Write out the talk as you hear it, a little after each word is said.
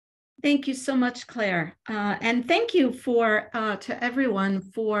Thank you so much, Claire. And thank you to everyone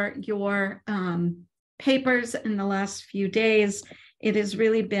for your papers in the last few days. It has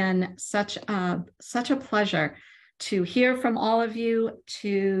really been such a pleasure to hear from all of you,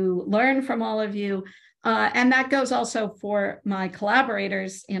 to learn from all of you. And that goes also for my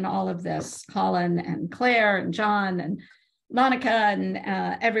collaborators in all of this, Colin and Claire and John and Monica and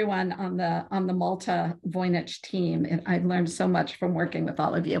everyone on the Malta Voynich team. I've learned so much from working with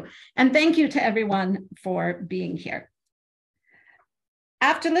all of you. And thank you to everyone for being here.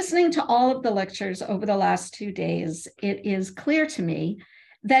 After listening to all of the lectures over the last 2 days, it is clear to me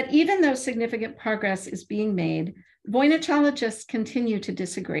that even though significant progress is being made, Voynichologists continue to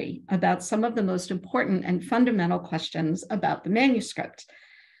disagree about some of the most important and fundamental questions about the manuscript.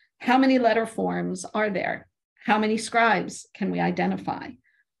 How many letter forms are there? How many scribes can we identify?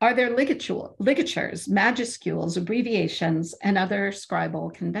 Are there ligatures, majuscules, abbreviations, and other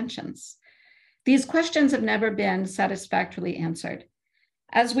scribal conventions? These questions have never been satisfactorily answered.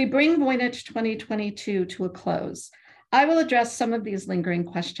 As we bring Voynich 2022 to a close, I will address some of these lingering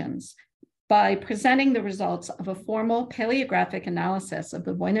questions by presenting the results of a formal paleographic analysis of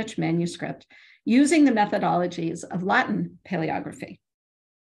the Voynich manuscript using the methodologies of Latin Paleography.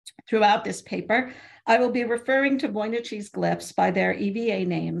 Throughout this paper, I will be referring to Voynichese glyphs by their EVA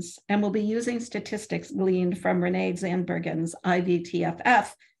names and will be using statistics gleaned from Renee Zandbergen's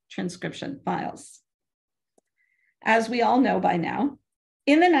IVTFF transcription files. As we all know by now,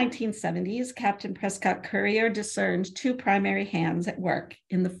 in the 1970s, Captain Prescott Currier discerned 2 primary hands at work.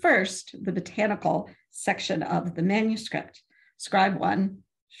 In the first, the botanical section of the manuscript, scribe 1,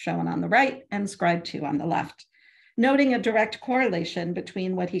 shown on the right, and scribe 2 on the left, noting a direct correlation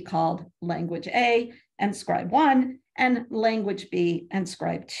between what he called language A and scribe 1 and language B and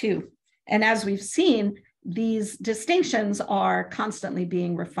scribe 2. And as we've seen, these distinctions are constantly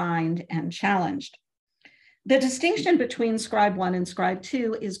being refined and challenged. The distinction between scribe 1 and scribe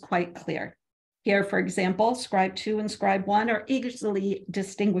 2 is quite clear. Here, for example, scribe 2 and scribe 1 are easily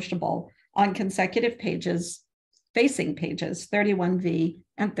distinguishable on consecutive pages, facing pages 31V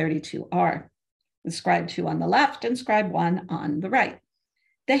and 32R. With scribe 2 on the left and scribe 1 on the right.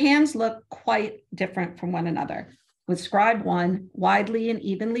 The hands look quite different from one another, with scribe 1 widely and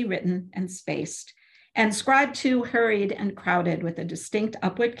evenly written and spaced, and scribe 2 hurried and crowded with a distinct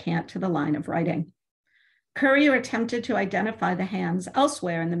upward cant to the line of writing. Currier attempted to identify the hands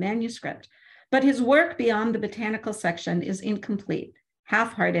elsewhere in the manuscript, but his work beyond the botanical section is incomplete,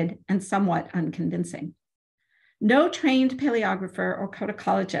 half-hearted, and somewhat unconvincing. No trained paleographer or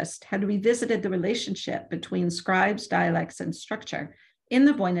codicologist had revisited the relationship between scribes, dialects, and structure in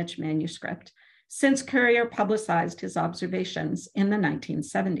the Voynich manuscript since Currier publicized his observations in the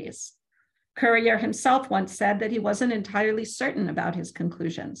 1970s. Currier himself once said that he wasn't entirely certain about his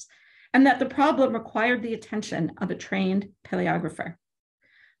conclusions and that the problem required the attention of a trained paleographer.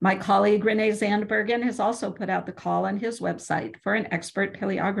 My colleague Renee Zandbergen has also put out the call on his website for an expert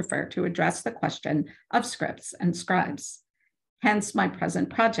paleographer to address the question of scripts and scribes. Hence my present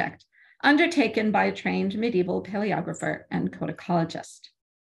project, undertaken by a trained medieval paleographer and codicologist.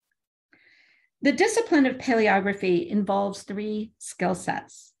 The discipline of paleography involves 3 skill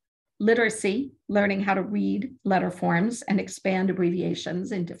sets: literacy, learning how to read letter forms and expand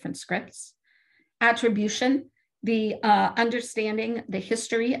abbreviations in different scripts; attribution, the understanding the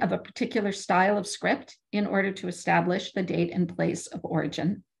history of a particular style of script in order to establish the date and place of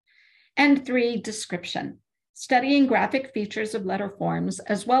origin; and 3, description, studying graphic features of letter forms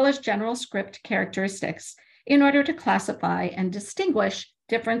as well as general script characteristics in order to classify and distinguish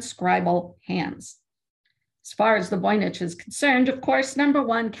different scribal hands. As far as the Voynich is concerned, of course, number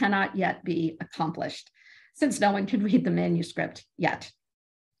 1 cannot yet be accomplished, since no one can read the manuscript yet.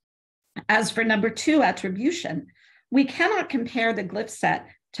 As for number 2, attribution, we cannot compare the glyph set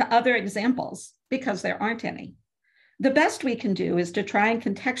to other examples because there aren't any. The best we can do is to try and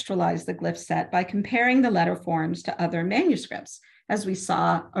contextualize the glyph set by comparing the letter forms to other manuscripts, as we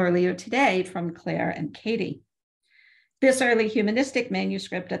saw earlier today from Claire and Katie. This early humanistic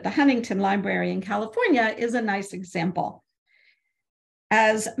manuscript at the Huntington Library in California is a nice example,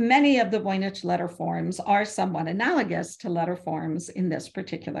 as many of the Voynich letter forms are somewhat analogous to letter forms in this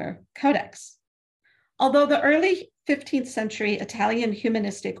particular codex. Although the early 15th century Italian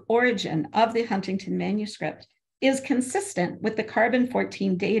humanistic origin of the Huntington manuscript is consistent with the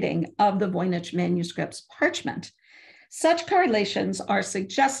carbon-14 dating of the Voynich manuscript's parchment, such correlations are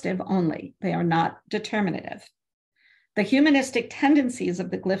suggestive only, they are not determinative. The humanistic tendencies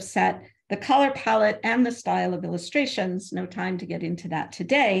of the glyph set, the color palette, and the style of illustrations, no time to get into that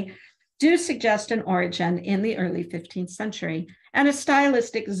today, do suggest an origin in the early 15th century and a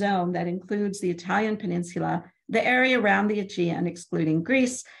stylistic zone that includes the Italian peninsula, the area around the Aegean, excluding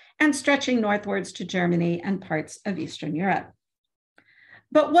Greece, and stretching northwards to Germany and parts of Eastern Europe.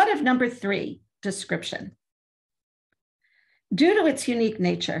 But what of number 3, description? Due to its unique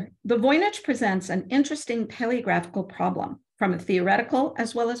nature, the Voynich presents an interesting paleographical problem from a theoretical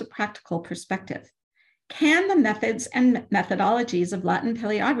as well as a practical perspective. Can the methods and methodologies of Latin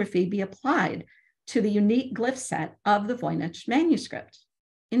paleography be applied to the unique glyph set of the Voynich manuscript?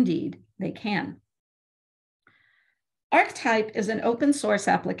 Indeed, they can. ArcType is an open source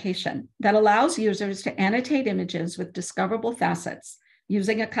application that allows users to annotate images with discoverable facets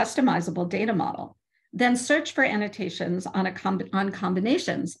using a customizable data model, then search for annotations on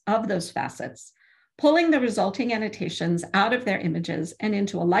combinations of those facets, pulling the resulting annotations out of their images and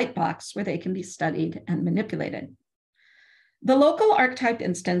into a lightbox where they can be studied and manipulated. The local ArcType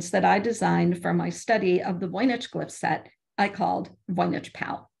instance that I designed for my study of the Voynich glyph set, I called Voynich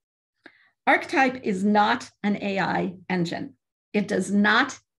Pal. ArcType is not an AI engine. It does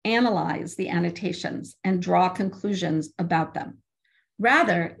not analyze the annotations and draw conclusions about them.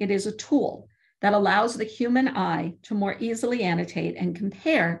 Rather, it is a tool that allows the human eye to more easily annotate and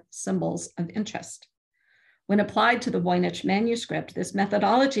compare symbols of interest. When applied to the Voynich manuscript, this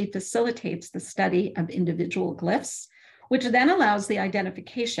methodology facilitates the study of individual glyphs, which then allows the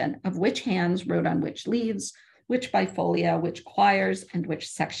identification of which hands wrote on which leaves, which bifolia, which quires, and which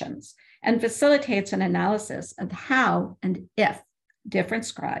sections, and facilitates an analysis of how and if different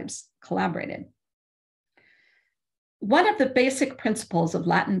scribes collaborated. One of the basic principles of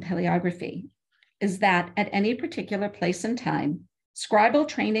Latin paleography is that at any particular place and time, scribal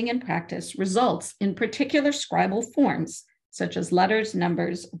training and practice results in particular scribal forms, such as letters,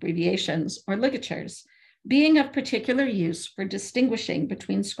 numbers, abbreviations, or ligatures, being of particular use for distinguishing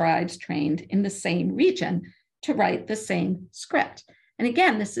between scribes trained in the same region to write the same script. And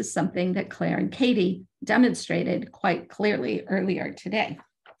again, this is something that Claire and Katie demonstrated quite clearly earlier today.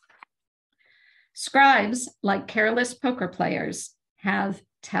 Scribes, like careless poker players, have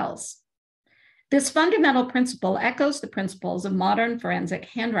tells. This fundamental principle echoes the principles of modern forensic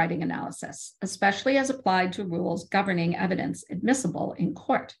handwriting analysis, especially as applied to rules governing evidence admissible in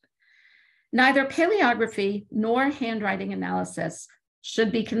court. Neither paleography nor handwriting analysis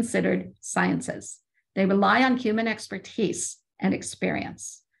should be considered sciences. They rely on human expertise and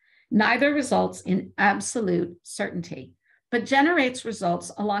experience. Neither results in absolute certainty, but generates results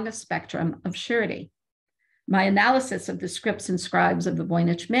along a spectrum of surety. My analysis of the scripts and scribes of the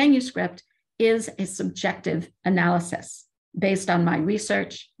Voynich manuscript is a subjective analysis based on my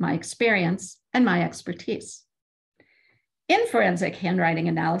research, my experience, and my expertise. In forensic handwriting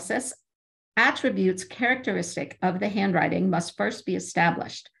analysis, attributes characteristic of the handwriting must first be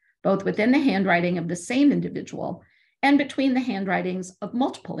established, both within the handwriting of the same individual and between the handwritings of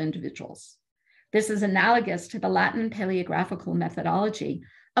multiple individuals. This is analogous to the Latin paleographical methodology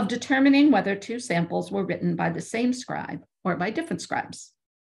of determining whether two samples were written by the same scribe or by different scribes.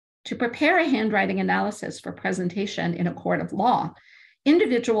 To prepare a handwriting analysis for presentation in a court of law,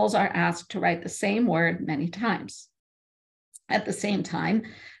 individuals are asked to write the same word many times. At the same time,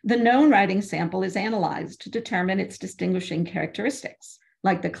 the known writing sample is analyzed to determine its distinguishing characteristics,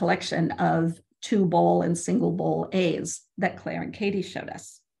 like the collection of two bold and single bold A's that Claire and Katie showed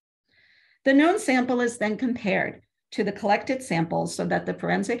us. The known sample is then compared to the collected samples so that the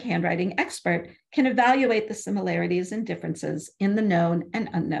forensic handwriting expert can evaluate the similarities and differences in the known and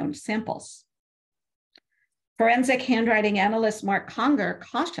unknown samples. Forensic handwriting analyst Mark Conger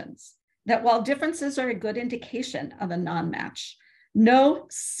cautions that while differences are a good indication of a non-match, no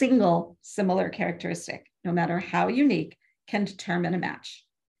single similar characteristic, no matter how unique, can determine a match.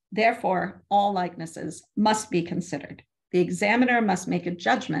 Therefore, all likenesses must be considered. The examiner must make a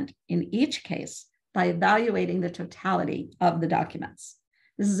judgment in each case by evaluating the totality of the documents.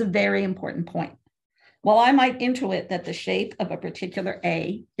 This is a very important point. While I might intuit that the shape of a particular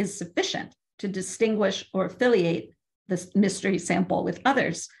A is sufficient to distinguish or affiliate the mystery sample with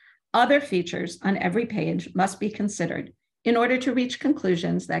others, other features on every page must be considered in order to reach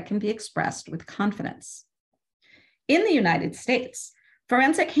conclusions that can be expressed with confidence. In the United States,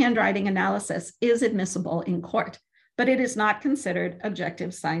 forensic handwriting analysis is admissible in court, but it is not considered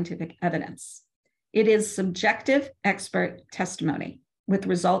objective scientific evidence. It is subjective expert testimony with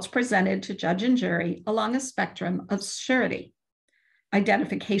results presented to judge and jury along a spectrum of surety.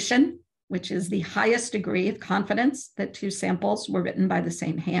 Identification, which is the highest degree of confidence that two samples were written by the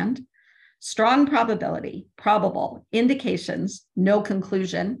same hand. Strong probability, probable, indications, no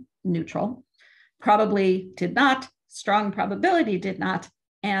conclusion, neutral. Probably did not, strong probability did not,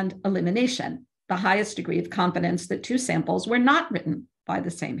 and elimination, the highest degree of confidence that two samples were not written by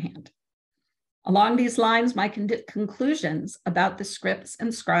the same hand. Along these lines, my conclusions about the scripts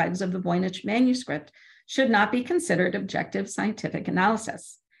and scribes of the Voynich manuscript should not be considered objective scientific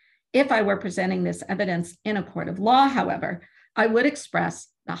analysis. If I were presenting this evidence in a court of law, however, I would express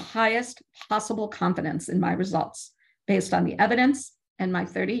the highest possible confidence in my results based on the evidence and my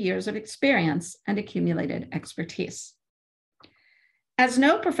 30 years of experience and accumulated expertise. As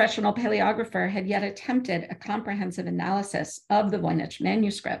no professional paleographer had yet attempted a comprehensive analysis of the Voynich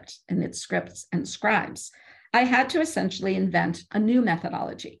manuscript and its scripts and scribes, I had to essentially invent a new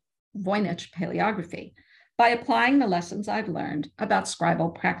methodology, Voynich Paleography, by applying the lessons I've learned about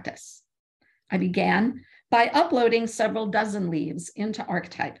scribal practice. I began by uploading several dozen leaves into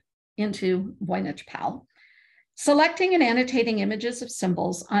ArcType, into Voynich Pal, selecting and annotating images of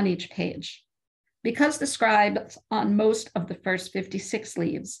symbols on each page. Because the scribes on most of the first 56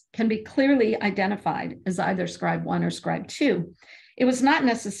 leaves can be clearly identified as either scribe 1 or scribe 2, it was not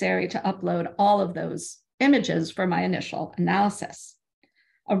necessary to upload all of those images for my initial analysis.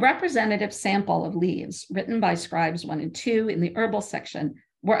 A representative sample of leaves written by scribes 1 and 2 in the herbal section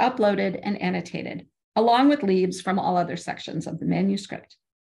were uploaded and annotated, along with leaves from all other sections of the manuscript.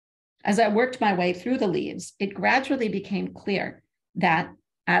 As I worked my way through the leaves, it gradually became clear that,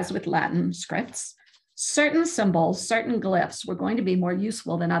 as with Latin scripts, certain symbols, certain glyphs were going to be more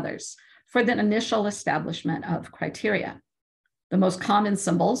useful than others for the initial establishment of criteria. The most common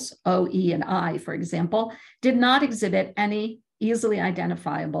symbols, O, E, and I, for example, did not exhibit any easily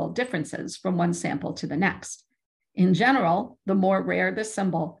identifiable differences from one sample to the next. In general, the more rare the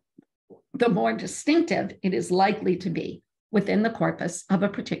symbol, the more distinctive it is likely to be within the corpus of a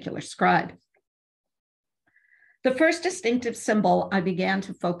particular scribe. The first distinctive symbol I began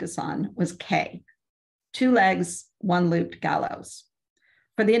to focus on was K, 2 legs, 1 looped gallows.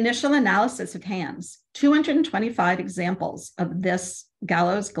 For the initial analysis of hands, 225 examples of this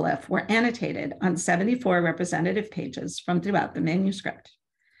gallows glyph were annotated on 74 representative pages from throughout the manuscript.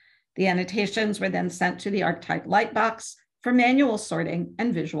 The annotations were then sent to the ArcType Lightbox for manual sorting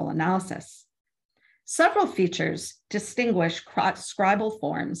and visual analysis. Several features distinguish scribal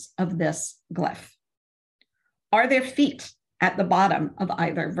forms of this glyph. Are there feet at the bottom of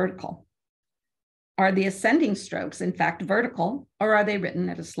either vertical? Are the ascending strokes in fact vertical, or are they written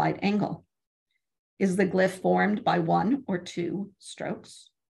at a slight angle? Is the glyph formed by 1 or 2 strokes?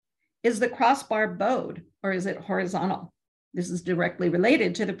 Is the crossbar bowed, or is it horizontal? This is directly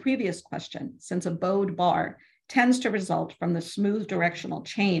related to the previous question, since a bowed bar tends to result from the smooth directional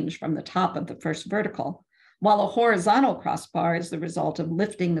change from the top of the first vertical, while a horizontal crossbar is the result of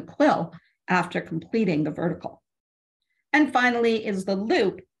lifting the quill after completing the vertical. And finally, is the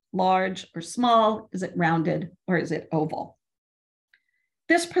loop large or small? Is it rounded or is it oval?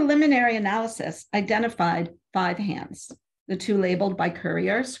 This preliminary analysis identified 5 hands, the 2 labeled by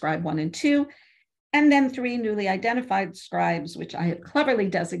Courier, scribe 1 and 2, and then 3 newly identified scribes, which I have cleverly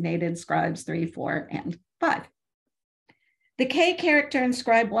designated scribes 3, 4, and 5. The K character in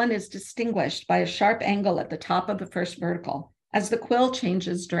scribe 1 is distinguished by a sharp angle at the top of the first vertical as the quill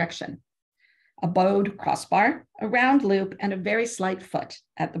changes direction, a bowed crossbar, a round loop, and a very slight foot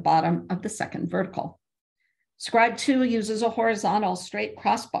at the bottom of the second vertical. Scribe 2 uses a horizontal straight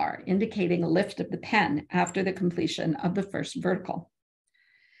crossbar, indicating a lift of the pen after the completion of the first vertical.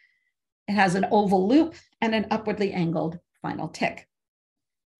 It has an oval loop and an upwardly angled final tick.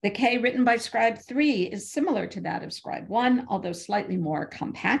 The K written by scribe 3 is similar to that of scribe 1, although slightly more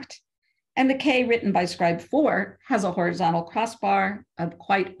compact. And the K written by scribe 4 has a horizontal crossbar, a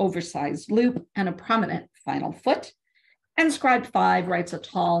quite oversized loop, and a prominent final foot. And scribe 5 writes a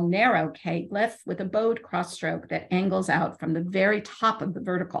tall, narrow K glyph with a bowed cross-stroke that angles out from the very top of the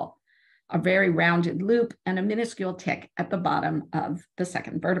vertical, a very rounded loop, and a minuscule tick at the bottom of the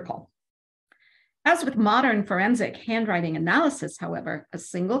second vertical. As with modern forensic handwriting analysis, however, a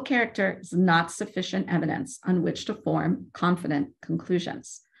single character is not sufficient evidence on which to form confident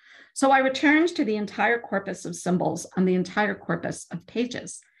conclusions. So I returned to the entire corpus of symbols on the entire corpus of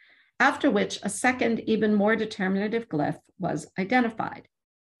pages, after which a second, even more determinative glyph was identified,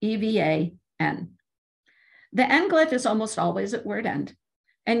 EVA-N. The N glyph is almost always at word end,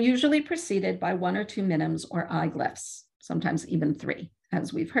 and usually preceded by 1 or 2 minims or I glyphs, sometimes even 3,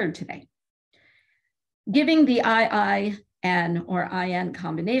 as we've heard today, giving the IIN or IN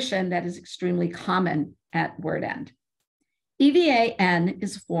combination that is extremely common at word end. EVA-N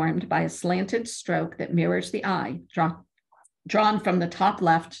is formed by a slanted stroke that mirrors the I, drawn from the top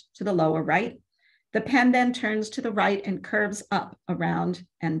left to the lower right. The pen then turns to the right and curves up, around,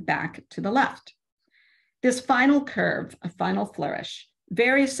 and back to the left. This final curve, a final flourish,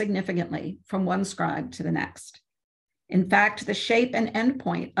 vary significantly from one scribe to the next. In fact, the shape and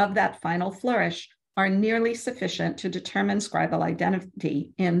endpoint of that final flourish are nearly sufficient to determine scribal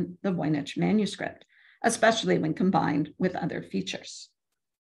identity in the Voynich manuscript, especially when combined with other features.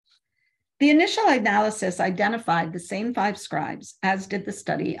 The initial analysis identified the same 5 scribes, as did the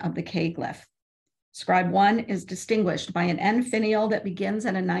study of the K glyph. Scribe 1 is distinguished by an end finial that begins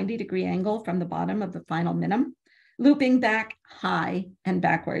at a 90-degree angle from the bottom of the final minim, looping back high and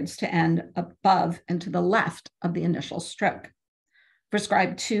backwards to end above and to the left of the initial stroke. For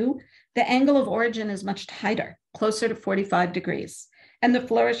scribe 2, the angle of origin is much tighter, closer to 45 degrees, and the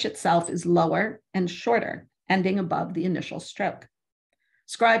flourish itself is lower and shorter, ending above the initial stroke.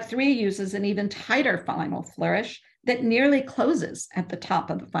 Scribe 3 uses an even tighter final flourish that nearly closes at the top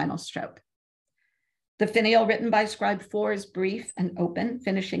of the final stroke. The finial written by scribe 4 is brief and open,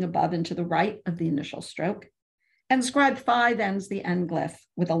 finishing above and to the right of the initial stroke. And scribe 5 ends the end glyph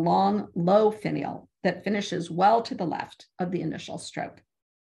with a long, low finial that finishes well to the left of the initial stroke.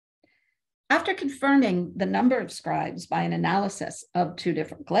 After confirming the number of scribes by an analysis of 2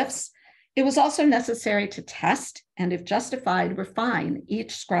 different glyphs, it was also necessary to test and, if justified, refine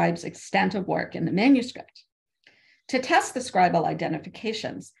each scribe's extent of work in the manuscript. To test the scribal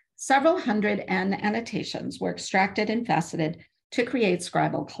identifications, several hundred N annotations were extracted and faceted to create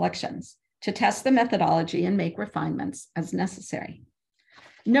scribal collections, to test the methodology and make refinements as necessary.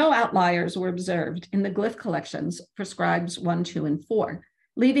 No outliers were observed in the glyph collections for scribes 1, 2, and 4,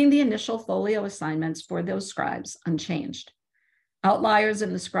 leaving the initial folio assignments for those scribes unchanged. Outliers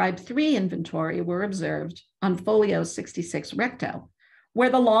in the scribe 3 inventory were observed on folio 66 recto, where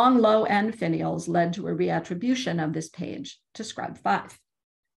the long, low end finials led to a reattribution of this page to scribe 5.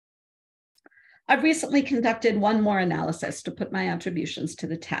 I've recently conducted one more analysis to put my attributions to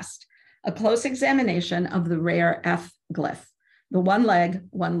the test, a close examination of the rare F glyph, the one leg,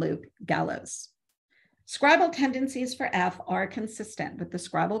 one loop gallows. Scribal tendencies for F are consistent with the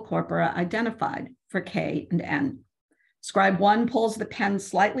scribal corpora identified for K and N. Scribe 1 pulls the pen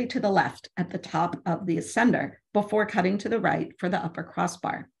slightly to the left at the top of the ascender before cutting to the right for the upper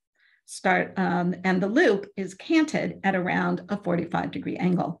crossbar. And the loop is canted at around a 45-degree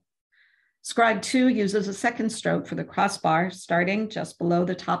angle. Scribe 2 uses a second stroke for the crossbar, starting just below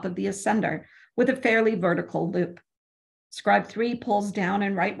the top of the ascender with a fairly vertical loop. Scribe 3 pulls down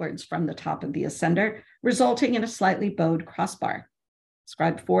and rightwards from the top of the ascender, resulting in a slightly bowed crossbar.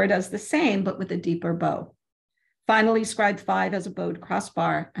 Scribe 4 does the same, but with a deeper bow. Finally, scribe 5 has a bowed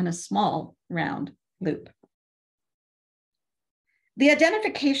crossbar and a small round loop. The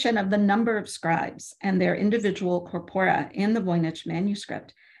identification of the number of scribes and their individual corpora in the Voynich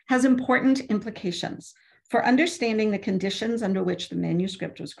manuscript has important implications for understanding the conditions under which the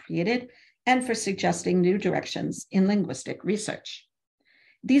manuscript was created and for suggesting new directions in linguistic research.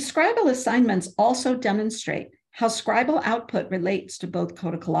 These scribal assignments also demonstrate how scribal output relates to both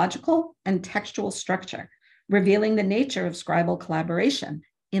codicological and textual structure, revealing the nature of scribal collaboration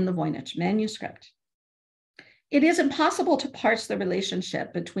in the Voynich manuscript. It is impossible to parse the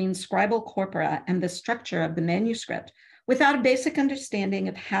relationship between scribal corpora and the structure of the manuscript without a basic understanding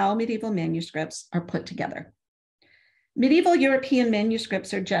of how medieval manuscripts are put together. Medieval European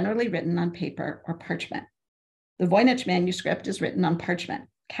manuscripts are generally written on paper or parchment. The Voynich manuscript is written on parchment,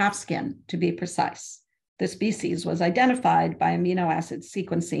 calfskin to be precise. The species was identified by amino acid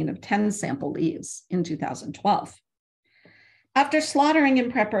sequencing of 10 sample leaves in 2012. After slaughtering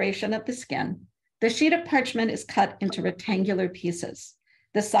in preparation of the skin, the sheet of parchment is cut into rectangular pieces,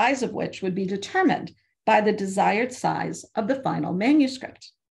 the size of which would be determined by the desired size of the final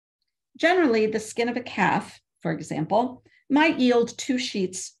manuscript. Generally, the skin of a calf, for example, might yield 2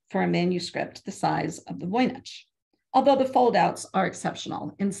 sheets for a manuscript the size of the Voynich, although the foldouts are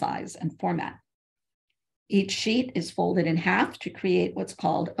exceptional in size and format. Each sheet is folded in half to create what's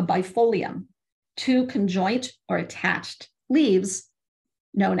called a bifolium, 2 conjoint or attached leaves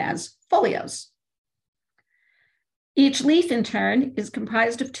known as folios. Each leaf, in turn, is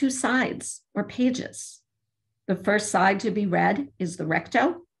comprised of 2 sides or pages. The first side to be read is the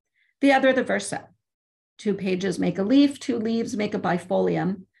recto, the other the verso. 2 pages make a leaf, 2 leaves make a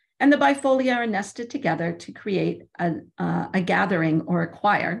bifolium, and the bifolia are nested together to create a gathering or a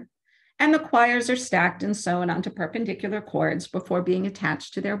quire, and the quires are stacked and sewn onto perpendicular cords before being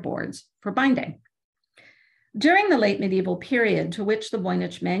attached to their boards for binding. During the late medieval period to which the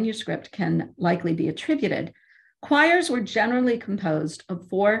Voynich manuscript can likely be attributed, quires were generally composed of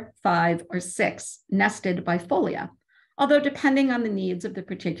 4, 5, or 6 nested bifolia, although depending on the needs of the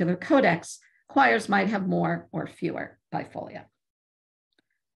particular codex, quires might have more or fewer bifolia.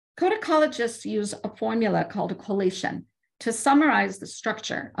 Codicologists use a formula called a collation to summarize the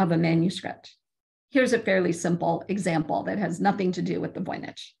structure of a manuscript. Here's a fairly simple example that has nothing to do with the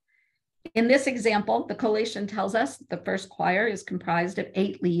Voynich. In this example, the collation tells us that the first quire is comprised of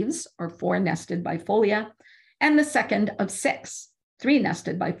 8 leaves, or 4 nested bifolia, and the second of 6, 3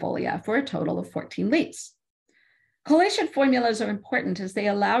 nested bifolia, for a total of 14 leaves. Collation formulas are important as they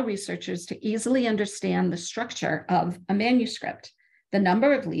allow researchers to easily understand the structure of a manuscript, the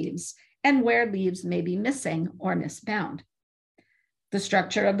number of leaves, and where leaves may be missing or misbound. The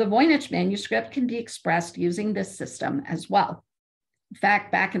structure of the Voynich manuscript can be expressed using this system as well. In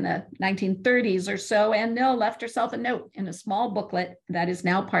fact, back in the 1930s or so, Anne Nill left herself a note in a small booklet that is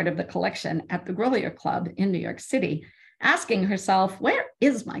now part of the collection at the Grolier Club in New York City, asking herself, where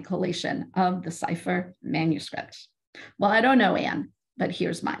is my collation of the cipher manuscript? Well, I don't know, Anne, but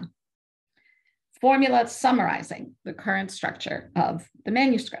here's mine. Formula summarizing the current structure of the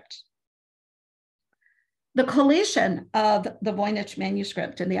manuscript. The collation of the Voynich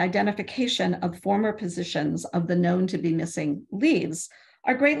manuscript and the identification of former positions of the known to be missing leaves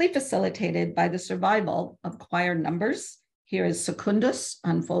are greatly facilitated by the survival of quire numbers. Here is secundus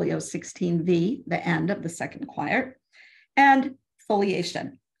on folio 16V, the end of the second quire, and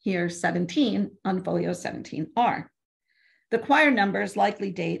foliation, here 17 on folio 17R. The quire numbers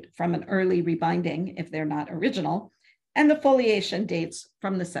likely date from an early rebinding if they're not original, and the foliation dates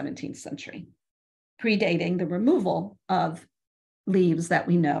from the 17th century, predating the removal of leaves that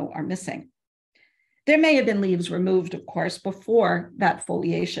we know are missing. There may have been leaves removed, of course, before that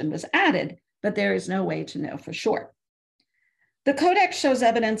foliation was added, but there is no way to know for sure. The codex shows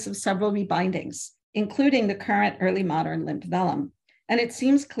evidence of several rebindings, including the current early modern limp vellum, and it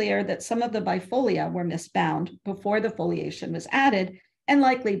seems clear that some of the bifolia were misbound before the foliation was added, and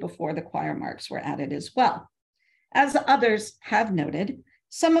likely before the quire marks were added as well. As others have noted,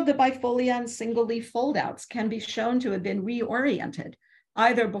 some of the bifolia and single leaf foldouts can be shown to have been reoriented,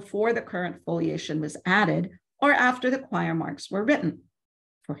 either before the current foliation was added or after the quire marks were written.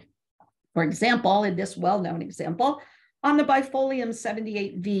 For example, in this well-known example, on the bifolium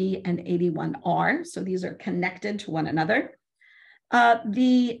 78V and 81R, so these are connected to one another,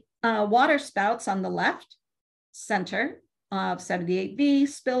 the water spouts on the left center of 78V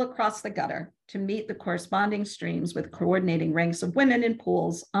spill across the gutter to meet the corresponding streams with coordinating ranks of women in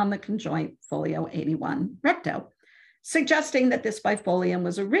pools on the conjoint folio 81 recto, suggesting that this bifolium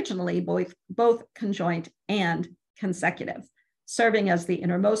was originally both conjoint and consecutive, serving as the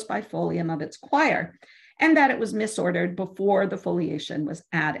innermost bifolium of its quire, and that it was misordered before the foliation was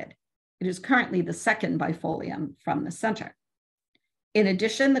added. It is currently the second bifolium from the center. In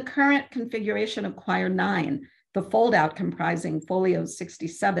addition, the current configuration of quire 9, the foldout comprising folios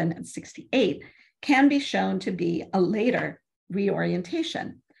 67 and 68, can be shown to be a later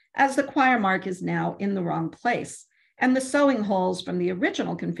reorientation, as the quire mark is now in the wrong place, and the sewing holes from the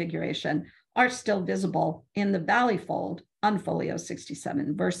original configuration are still visible in the valley fold on folio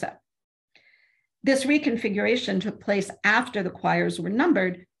 67 verso. This reconfiguration took place after the quires were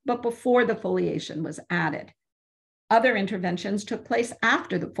numbered, but before the foliation was added. Other interventions took place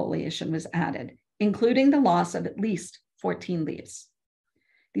after the foliation was added, including the loss of at least 14 leaves.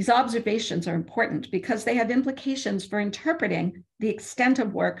 These observations are important because they have implications for interpreting the extent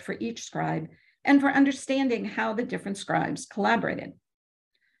of work for each scribe and for understanding how the different scribes collaborated.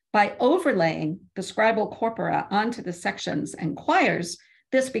 By overlaying the scribal corpora onto the sections and quires,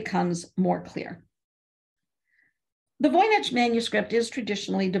 this becomes more clear. The Voynich manuscript is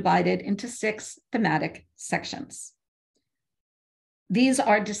traditionally divided into 6 thematic sections. These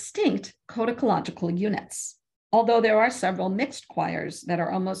are distinct codicological units, although there are several mixed quires that are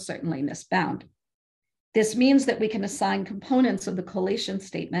almost certainly misbound. This means that we can assign components of the collation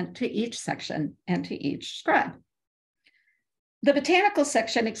statement to each section and to each scribe. The botanical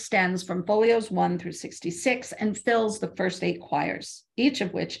section extends from folios 1 through 66 and fills the first 8 quires, each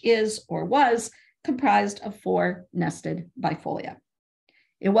of which is or was comprised of 4 nested bifolia.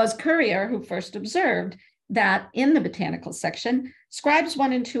 It was Currier who first observed that in the botanical section, scribes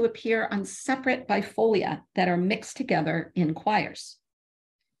 1 and 2 appear on separate bifolia that are mixed together in quires.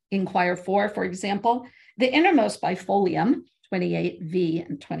 In quire 4, for example, the innermost bifolium, 28V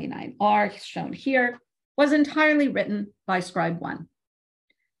and 29R, shown here, was entirely written by scribe 1.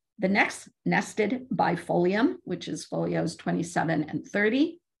 The next nested bifolium, which is folios 27 and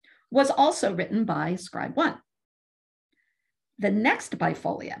 30, was also written by scribe 1. The next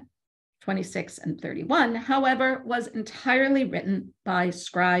bifolia, 26 and 31, however, was entirely written by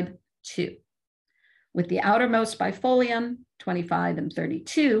scribe 2. With the outermost bifolium, 25 and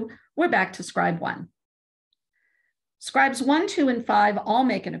 32, we're back to scribe 1. Scribes 1, 2, and 5 all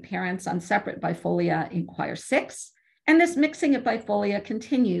make an appearance on separate bifolia in quire 6, And this mixing of bifolia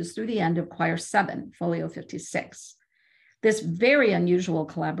continues through the end of Choir 7, folio 56. This very unusual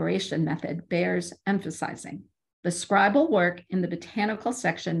collaboration method bears emphasizing. The scribal work in the botanical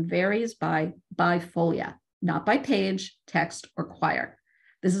section varies by bifolia, not by page, text, or choir.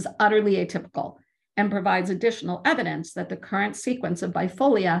 This is utterly atypical and provides additional evidence that the current sequence of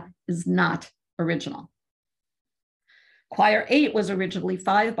bifolia is not original. Choir 8 was originally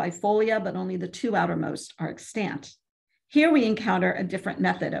 5 bifolia, but only the 2 outermost are extant. Here we encounter a different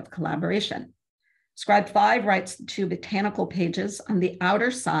method of collaboration. Scribe 5 writes the 2 botanical pages on the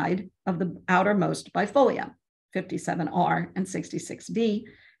outer side of the outermost bifolia, 57R and 66V,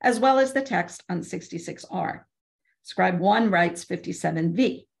 as well as the text on 66R. Scribe 1 writes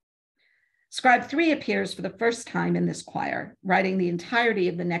 57V. Scribe 3 appears for the first time in this choir, writing the entirety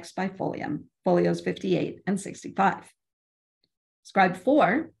of the next bifolium, folios 58 and 65. Scribe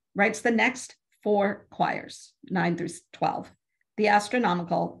 4 writes the next 4 choirs, 9 through 12, the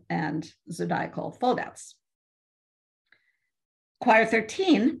astronomical and zodiacal foldouts. Choir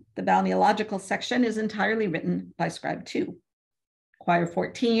 13, the balneological section, is entirely written by Scribe 2. Choir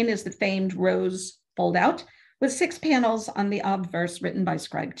 14 is the famed rose foldout with 6 panels on the obverse written by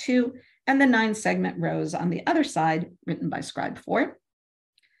Scribe 2 and the 9-segment rose on the other side written by Scribe 4.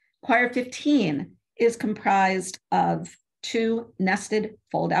 Choir 15 is comprised of 2 nested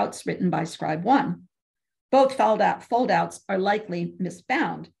foldouts written by Scribe 1. Both foldouts are likely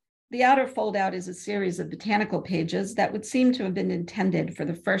misbound. The outer foldout is a series of botanical pages that would seem to have been intended for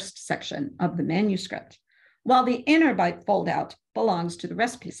the first section of the manuscript, while the inner foldout belongs to the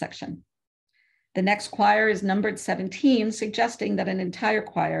recipe section. The next choir is numbered 17, suggesting that an entire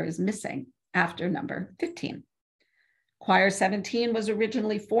choir is missing after number 15. Choir 17 was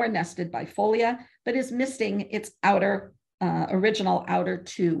originally 4 nested bifolia, but is missing its original outer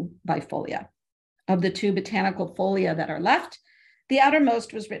 2 bifolia. Of the 2 botanical folia that are left, the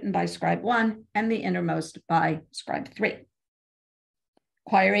outermost was written by Scribe 1 and the innermost by Scribe 3.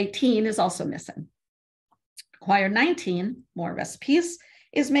 Choir 18 is also missing. Choir 19, more recipes,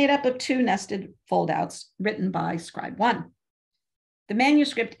 is made up of 2 nested foldouts written by Scribe 1. The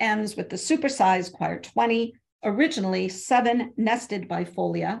manuscript ends with the supersized Choir 20, originally 7 nested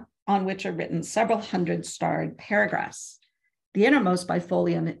bifolia on which are written several hundred starred paragraphs. The innermost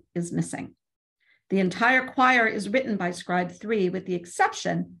bifolium is missing. The entire choir is written by Scribe 3 with the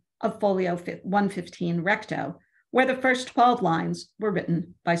exception of folio 115 recto, where the first 12 lines were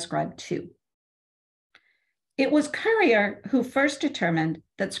written by Scribe 2. It was Currier who first determined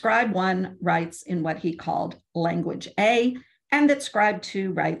that Scribe 1 writes in what he called language A, and that Scribe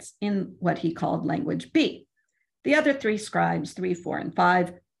 2 writes in what he called language B. The other 3 scribes, 3, 4, and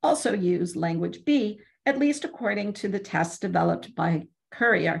 5, also use language B, at least according to the tests developed by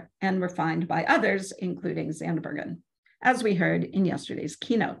Currier and refined by others, including Zandbergen, as we heard in yesterday's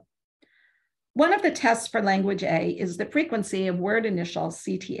keynote. One of the tests for language A is the frequency of word initial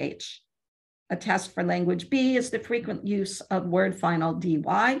CTH. A test for language B is the frequent use of word final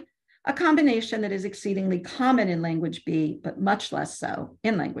DY, a combination that is exceedingly common in language B, but much less so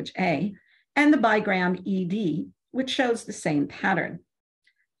in language A, and the bigram ED, which shows the same pattern.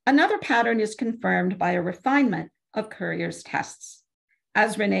 Another pattern is confirmed by a refinement of Currier's tests.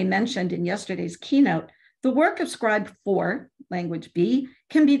 As Renee mentioned in yesterday's keynote, the work of Scribe 4, language B,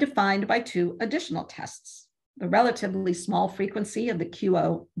 can be defined by 2 additional tests: the relatively small frequency of the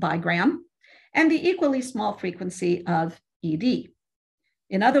QO bigram and the equally small frequency of ED.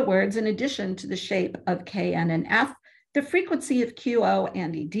 In other words, in addition to the shape of KN and F, the frequency of QO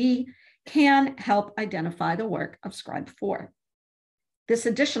and ED can help identify the work of Scribe 4. This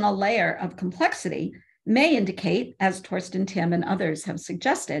additional layer of complexity may indicate, as Torsten Tim and others have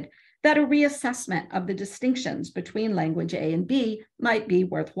suggested, that a reassessment of the distinctions between language A and B might be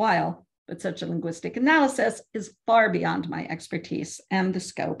worthwhile, but such a linguistic analysis is far beyond my expertise and the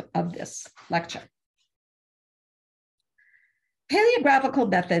scope of this lecture. Paleographical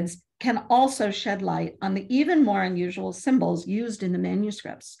methods can also shed light on the even more unusual symbols used in the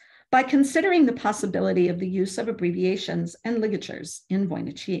manuscripts by considering the possibility of the use of abbreviations and ligatures in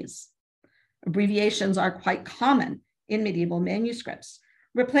Voynichese. Abbreviations are quite common in medieval manuscripts,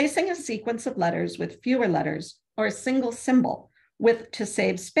 replacing a sequence of letters with fewer letters or a single symbol to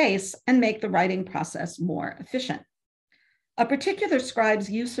save space and make the writing process more efficient. A particular scribe's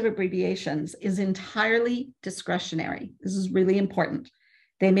use of abbreviations is entirely discretionary. This is really important.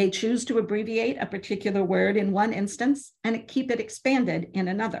 They may choose to abbreviate a particular word in one instance and keep it expanded in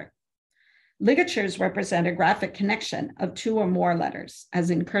another. Ligatures represent a graphic connection of 2 or more letters, as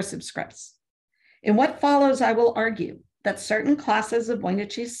in cursive scripts. In what follows, I will argue that certain classes of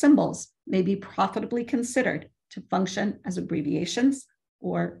Voynichese symbols may be profitably considered to function as abbreviations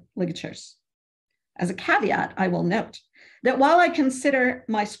or ligatures. As a caveat, I will note that while I consider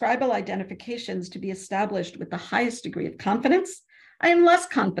my scribal identifications to be established with the highest degree of confidence, I am less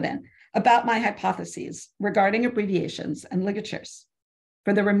confident about my hypotheses regarding abbreviations and ligatures.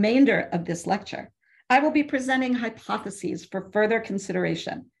 For the remainder of this lecture, I will be presenting hypotheses for further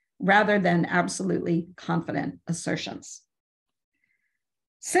consideration rather than absolutely confident assertions.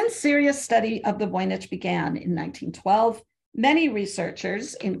 Since serious study of the Voynich began in 1912, many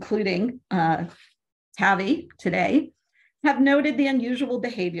researchers, including Tavi today, have noted the unusual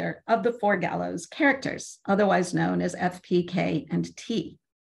behavior of the four gallows characters, otherwise known as F, P, K, and T.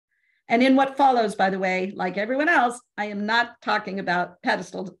 And in what follows, by the way, like everyone else, I am not talking about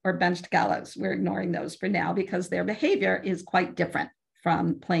pedestal or benched gallows. We're ignoring those for now because their behavior is quite different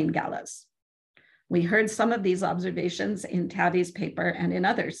from plain gallows. We heard some of these observations in Tavi's paper and in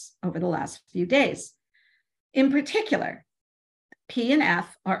others over the last few days. In particular, P and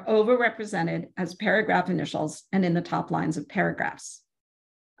F are overrepresented as paragraph initials and in the top lines of paragraphs.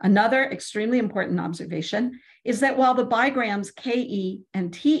 Another extremely important observation is that while the bigrams KE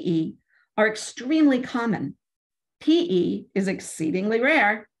and TE are extremely common, PE is exceedingly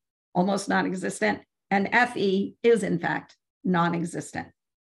rare, almost non-existent, and FE is in fact non-existent.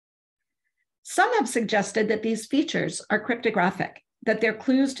 Some have suggested that these features are cryptographic, that they're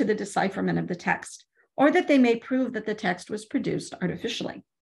clues to the decipherment of the text, or that they may prove that the text was produced artificially.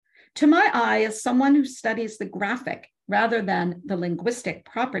 To my eye, as someone who studies the graphic rather than the linguistic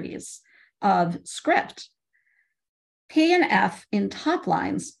properties of script, P and F in top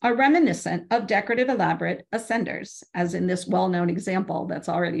lines are reminiscent of decorative elaborate ascenders, as in this well-known example that's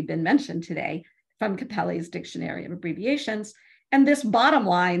already been mentioned today from Capelli's Dictionary of Abbreviations, and this bottom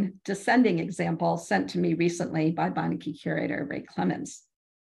line descending example sent to me recently by Voynich curator Ray Clemens.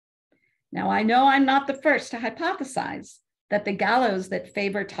 Now, I know I'm not the first to hypothesize that the gallows that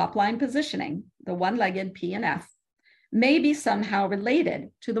favor top-line positioning, the one-legged P and F, may be somehow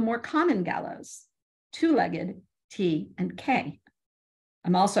related to the more common gallows, two-legged T and K.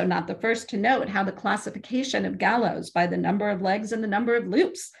 I'm also not the first to note how the classification of gallows by the number of legs and the number of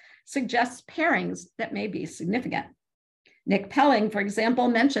loops suggests pairings that may be significant. Nick Pelling, for example,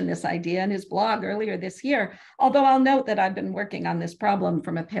 mentioned this idea in his blog earlier this year, although I'll note that I've been working on this problem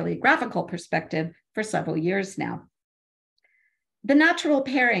from a paleographical perspective for several years now. The natural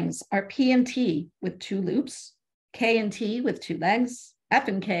pairings are P and T with two loops, K and T with two legs, F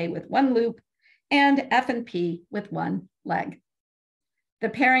and K with one loop, and F and P with one leg. The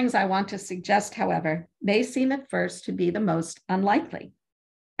pairings I want to suggest, however, may seem at first to be the most unlikely,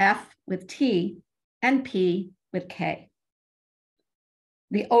 F with T and P with K.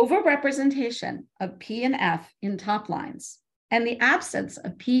 The overrepresentation of P and F in top lines and the absence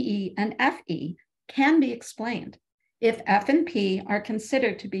of PE and FE can be explained if F and P are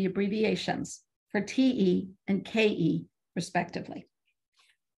considered to be abbreviations for TE and KE, respectively.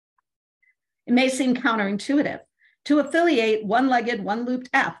 It may seem counterintuitive to affiliate one-legged, one-looped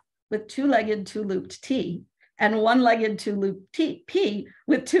F with two-legged, two-looped T and one-legged, two-looped P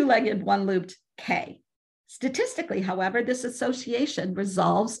with two-legged, one-looped K. Statistically, however, this association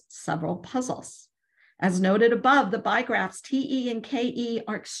resolves several puzzles. As noted above, the bigraphs TE and KE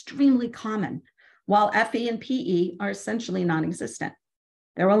are extremely common, while FE and PE are essentially non-existent.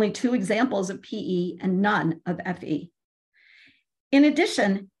 There are only two examples of PE and none of FE. In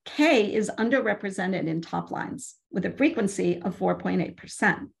addition, K is underrepresented in top lines with a frequency of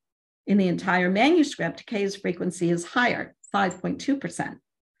 4.8%. In the entire manuscript, K's frequency is higher, 5.2%.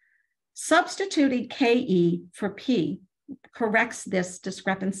 Substituting KE for P corrects this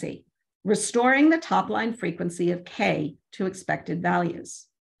discrepancy, restoring the top line frequency of K to expected values.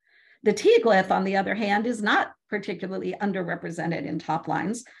 The T glyph, on the other hand, is not particularly underrepresented in top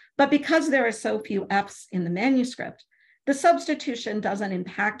lines, but because there are so few Fs in the manuscript, the substitution doesn't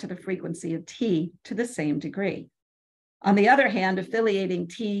impact the frequency of T to the same degree. On the other hand, affiliating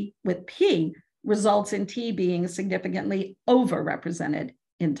T with P results in T being significantly overrepresented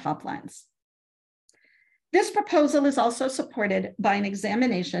in top lines. This proposal is also supported by an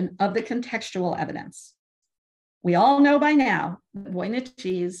examination of the contextual evidence. We all know by now that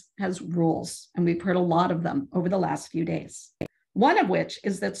Voynichese has rules, and we've heard a lot of them over the last few days. One of which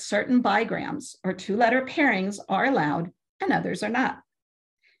is that certain bigrams or two-letter pairings are allowed and others are not.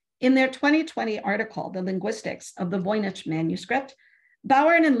 In their 2020 article, The Linguistics of the Voynich Manuscript,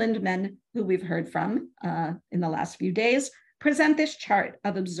 Bauern and Lindman, who we've heard from in the last few days, present this chart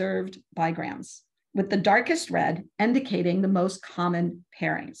of observed bigrams, with the darkest red indicating the most common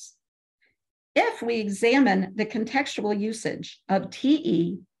pairings. If we examine the contextual usage of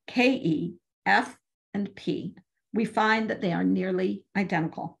TE, KE, F, and P, we find that they are nearly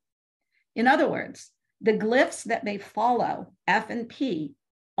identical. In other words, the glyphs that may follow F and P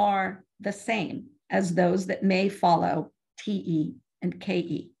are the same as those that may follow TE and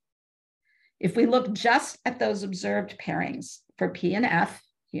KE. If we look just at those observed pairings for P and F,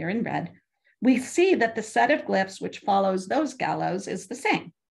 here in red, we see that the set of glyphs which follows those gallows is the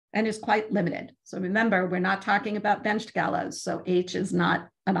same and is quite limited. So remember, we're not talking about benched gallows, so H is not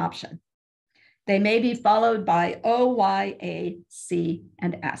an option. They may be followed by O, Y, A, C,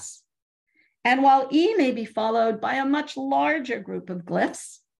 and S. And while E may be followed by a much larger group of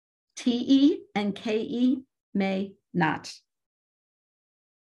glyphs, TE and KE may not.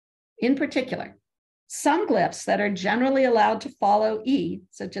 In particular, some glyphs that are generally allowed to follow E,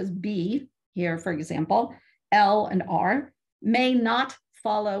 such as B, here for example, L and R, may not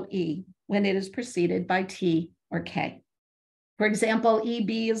follow E when it is preceded by T or K. For example, EB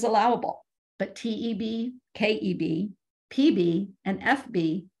is allowable, but TEB, KEB, PB, and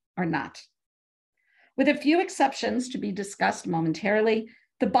FB are not. With a few exceptions to be discussed momentarily,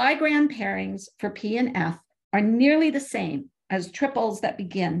 the bigram pairings for P and F are nearly the same as triples that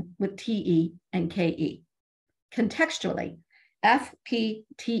begin with TE and KE. Contextually, F, P,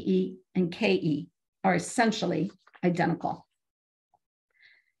 TE, and KE are essentially identical.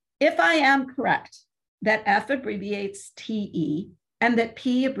 If I am correct that F abbreviates TE and that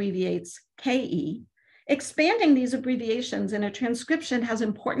P abbreviates KE, expanding these abbreviations in a transcription has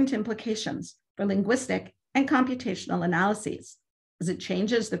important implications for linguistic and computational analyses, as it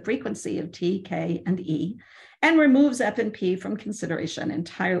changes the frequency of T, K, and E, and removes F and P from consideration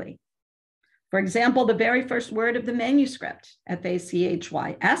entirely. For example, the very first word of the manuscript,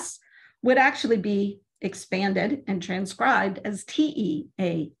 F-A-C-H-Y-S, would actually be expanded and transcribed as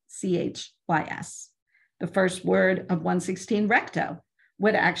T-E-A-C-H-Y-S. The first word of 116 recto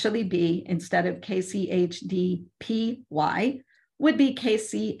would actually be, instead of K-C-H-D-P-Y, would be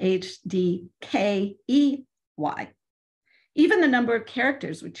K-C-H-D-K-E-Y. Even the number of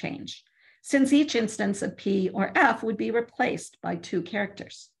characters would change, since each instance of P or F would be replaced by 2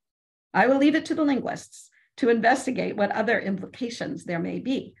 characters. I will leave it to the linguists to investigate what other implications there may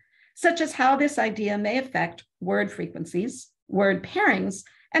be, such as how this idea may affect word frequencies, word pairings,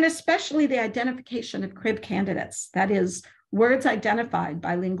 and especially the identification of crib candidates, that is, words identified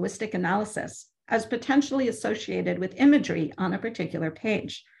by linguistic analysis as potentially associated with imagery on a particular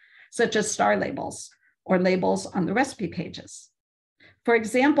page, such as star labels or labels on the recipe pages. For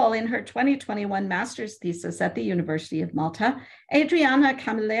example, in her 2021 master's thesis at the University of Malta, Adriana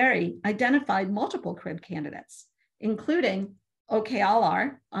Camilleri identified multiple crib candidates, including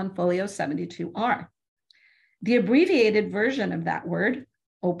OKLR on folio 72R. The abbreviated version of that word,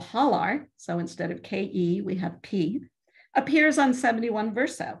 OPALR, so instead of KE, we have P, appears on 71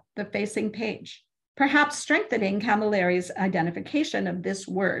 verso, the facing page, perhaps strengthening Camilleri's identification of this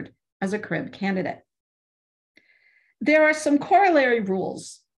word as a crib candidate. There are some corollary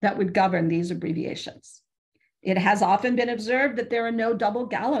rules that would govern these abbreviations. It has often been observed that there are no double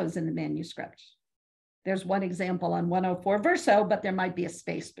gallows in the manuscript. There's one example on 104 verso, but there might be a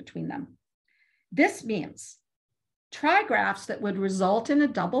space between them. This means trigraphs that would result in a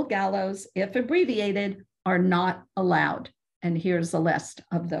double gallows, if abbreviated, are not allowed. And here's a list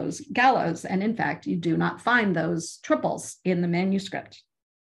of those gallows. And in fact, you do not find those triples in the manuscript.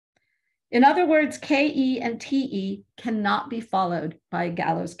 In other words, KE and TE cannot be followed by a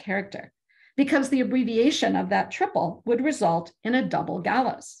gallows character because the abbreviation of that triple would result in a double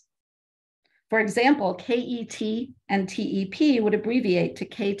gallows. For example, KET and TEP would abbreviate to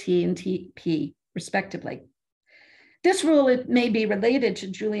KT and TP, respectively. This rule may be related to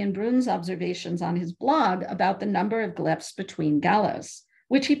Julian Brun's observations on his blog about the number of glyphs between gallows,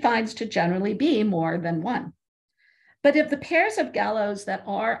 which he finds to generally be more than 1. But if the pairs of gallows that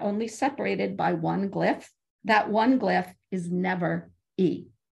are only separated by 1 glyph, that 1 glyph is never E.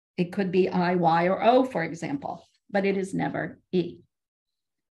 It could be I, Y, or O, for example, but it is never E.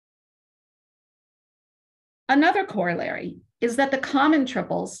 Another corollary is that the common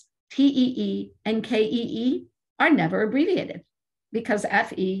triples TEE and KEE are never abbreviated because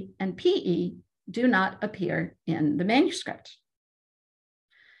FE and PE do not appear in the manuscript.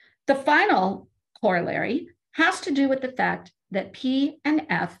 The final corollary has to do with the fact that P and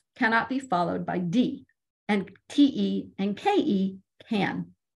F cannot be followed by D, and TE and KE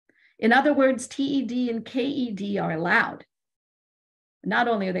can. In other words, TED and KED are allowed. Not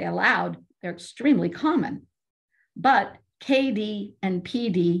only are they allowed, they're extremely common, but KD and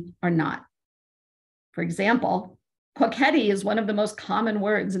PD are not. For example, coquetti is one of the most common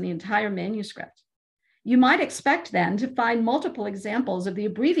words in the entire manuscript. You might expect then to find multiple examples of the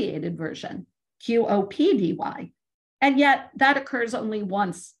abbreviated version, QOPDY. And yet that occurs only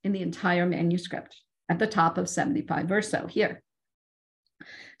once in the entire manuscript at the top of 75 or so here.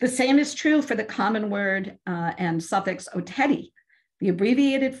 The same is true for the common word and suffix otedi. The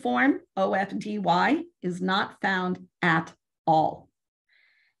abbreviated form OFDY is not found at all.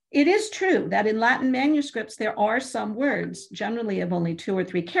 It is true that in Latin manuscripts, there are some words, generally of only 2 or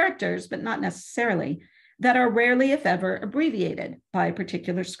 3 characters, but not necessarily, that are rarely, if ever, abbreviated by a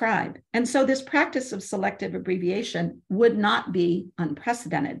particular scribe. And so this practice of selective abbreviation would not be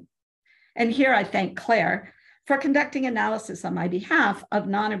unprecedented. And here I thank Claire for conducting analysis on my behalf of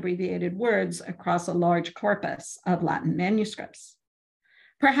non-abbreviated words across a large corpus of Latin manuscripts.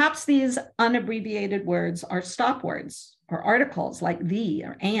 Perhaps these unabbreviated words are stop words or articles like the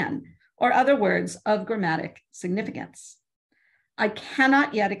or an, or other words of grammatic significance. I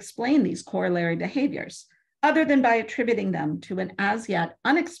cannot yet explain these corollary behaviors other than by attributing them to an as yet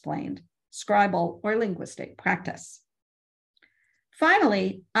unexplained scribal or linguistic practice.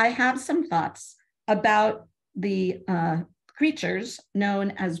 Finally, I have some thoughts about the creatures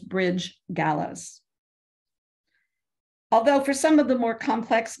known as bridge gallows. Although for some of the more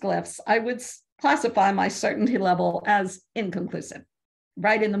complex glyphs, I would classify my certainty level as inconclusive,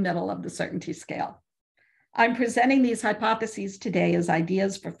 right in the middle of the certainty scale. I'm presenting these hypotheses today as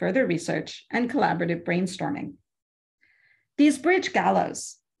ideas for further research and collaborative brainstorming. These bridge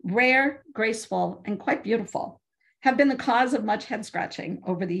gallows, rare, graceful, and quite beautiful, have been the cause of much head scratching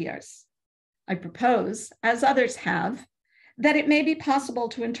over the years. I propose, as others have, that it may be possible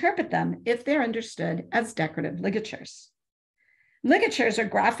to interpret them if they're understood as decorative ligatures. Ligatures are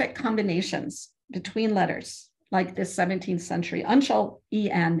graphic combinations between letters, like this 17th century uncial,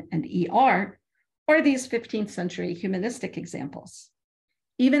 en and er, or these 15th century humanistic examples.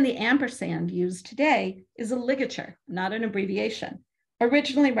 Even the ampersand used today is a ligature, not an abbreviation,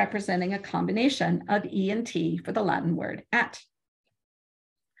 originally representing a combination of E and T for the Latin word at.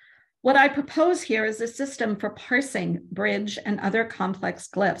 What I propose here is a system for parsing bridge and other complex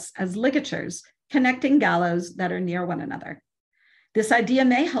glyphs as ligatures connecting gallows that are near one another. This idea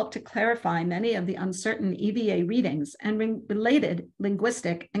may help to clarify many of the uncertain EVA readings and related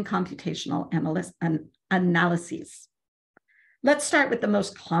linguistic and computational analyses. Let's start with the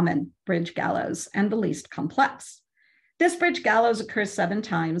most common bridge gallows and the least complex. This bridge gallows occurs 7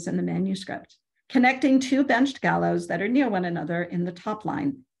 times in the manuscript, connecting 2 benched gallows that are near one another in the top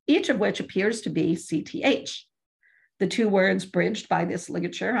line, each of which appears to be CTH. The 2 words bridged by this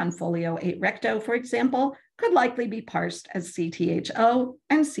ligature on folio 8 recto, for example, could likely be parsed as CTHO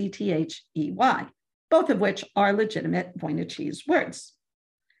and CTHEY, both of which are legitimate Voynichese words.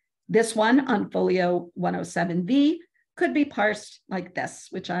 This one on folio 107V could be parsed like this,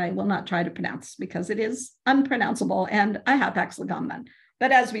 which I will not try to pronounce because it is unpronounceable and a hapax legomenon.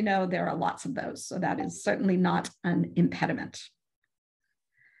 But as we know, there are lots of those, so that is certainly not an impediment.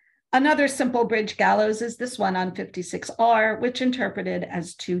 Another simple bridge gallows is this one on 56R, which interpreted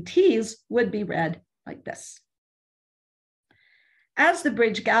as 2 T's would be read like this. As the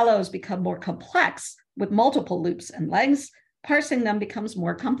bridge gallows become more complex with multiple loops and legs, parsing them becomes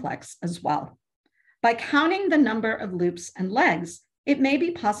more complex as well. By counting the number of loops and legs, it may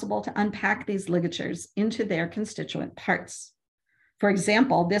be possible to unpack these ligatures into their constituent parts. For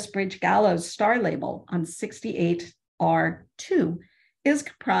example, this bridge gallows star label on 68R2 is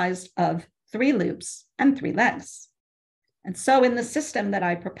comprised of 3 loops and 3 legs. And so in the system that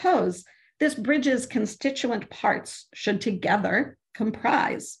I propose, this bridge's constituent parts should together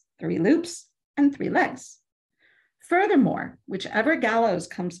comprise 3 loops and 3 legs. Furthermore, whichever gallows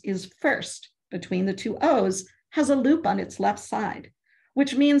is first between the 2 O's has a loop on its left side,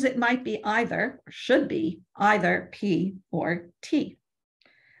 which means it might be either, or should be, either P or T.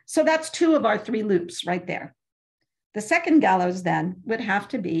 So that's 2 of our 3 loops right there. The second gallows then would have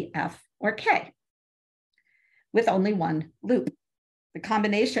to be F or K with only 1 loop. The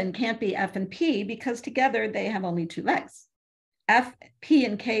combination can't be F and P because together they have only 2 legs. F, P,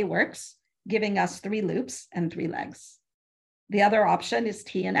 and K works, giving us 3 loops and 3 legs. The other option is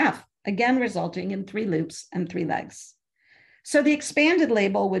T and F, again resulting in 3 loops and 3 legs. So the expanded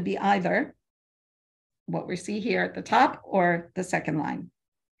label would be either what we see here at the top or the second line.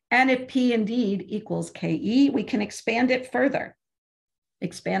 And if P indeed equals KE, we can expand it further.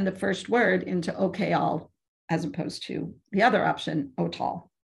 Expand the first word into OKL as opposed to the other option, OTAL.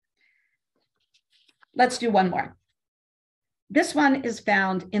 Let's do one more. This one is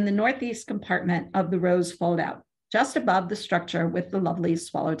found in the northeast compartment of the rose foldout, just above the structure with the lovely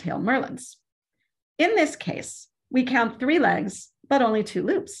swallowtail merlins. In this case, we count 3 legs, but only 2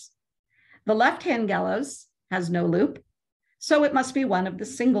 loops. The left-hand gallows has no loop, So it must be one of the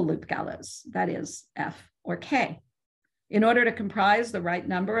single loop gallows, that is F or K. In order to comprise the right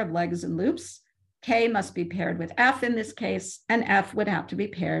number of legs and loops, K must be paired with F in this case, and F would have to be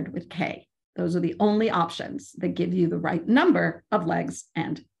paired with K. Those are the only options that give you the right number of legs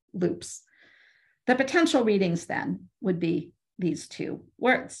and loops. The potential readings then would be these two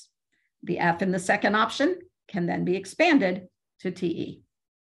words. The F in the second option can then be expanded to TE.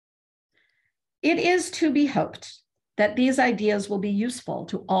 It is to be hoped that these ideas will be useful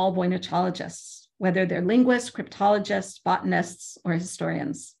to all Voynichologists, whether they're linguists, cryptologists, botanists, or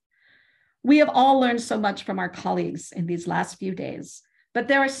historians. We have all learned so much from our colleagues in these last few days, but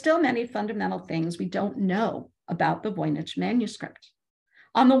there are still many fundamental things we don't know about the Voynich manuscript.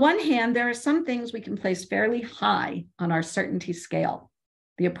 On the one hand, there are some things we can place fairly high on our certainty scale: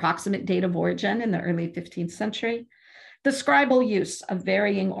 the approximate date of origin in the early 15th century, the scribal use of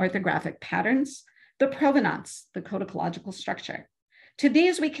varying orthographic patterns, the provenance, the codicological structure. To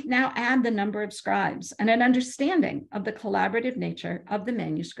these, we can now add the number of scribes and an understanding of the collaborative nature of the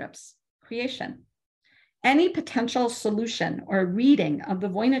manuscript's creation. Any potential solution or reading of the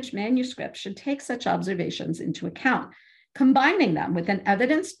Voynich manuscript should take such observations into account, combining them with an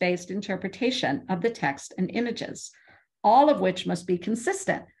evidence-based interpretation of the text and images, all of which must be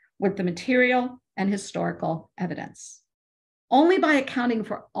consistent with the material and historical evidence. Only by accounting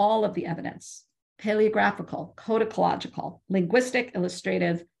for all of the evidence, paleographical, codicological, linguistic,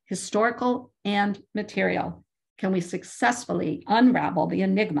 illustrative, historical, and material, can we successfully unravel the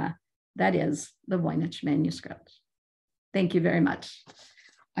enigma that is the Voynich manuscript. Thank you very much.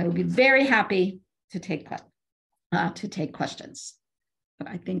 I will be very happy to take questions, but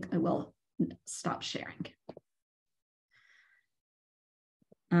I think I will stop sharing.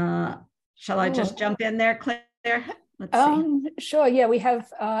 Shall I just jump in there, Claire? Let's see. Sure, yeah, we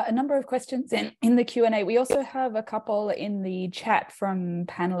have a number of questions in the Q&A. We also have a couple in the chat from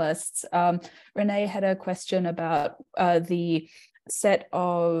panelists. Renee had a question about the set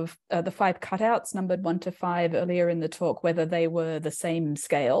of the 5 cutouts numbered 1 to 5 earlier in the talk, whether they were the same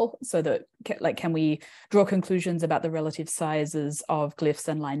scale, so that can we draw conclusions about the relative sizes of glyphs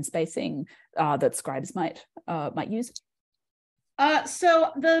and line spacing that scribes might use?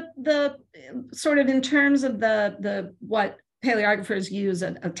 So the sort of in terms of the what paleographers use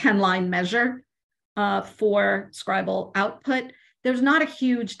a 10-line measure for scribal output, there's not a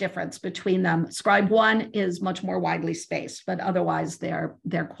huge difference between them. Scribe 1 is much more widely spaced, but otherwise they're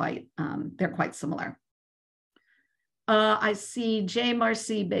quite similar. I see J.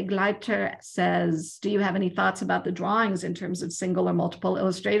 Marcy Begleiter says, do you have any thoughts about the drawings in terms of single or multiple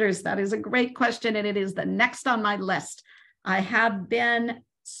illustrators? That is a great question, and it is the next on my list. I have been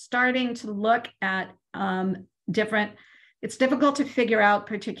starting to look at it's difficult to figure out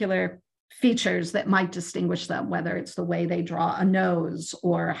particular features that might distinguish them, whether it's the way they draw a nose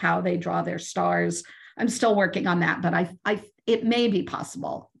or how they draw their stars. I'm still working on that, but it may be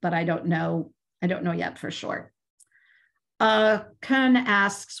possible, but I don't know yet for sure. Kun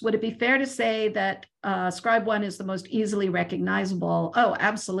asks, would it be fair to say that scribe 1 is the most easily recognizable? Oh,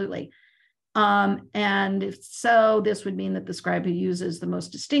 absolutely. And if so, this would mean that the scribe who uses the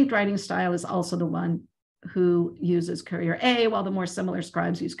most distinct writing style is also the one who uses courier A, while the more similar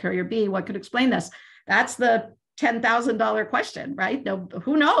scribes use courier B. What could explain this? That's the $10,000 question, right? No,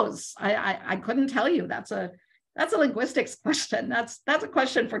 who knows? I couldn't tell you. That's a linguistics question. That's a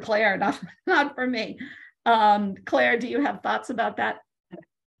question for Claire, not for me. Claire, do you have thoughts about that?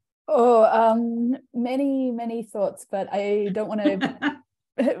 Oh, many thoughts, but I don't want to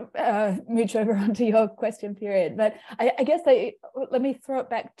mooch over onto your question period, but I guess let me throw it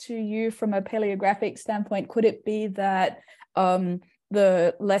back to you from a paleographic standpoint. Could it be that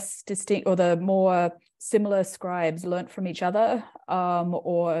the less distinct or the more similar scribes learnt from each other,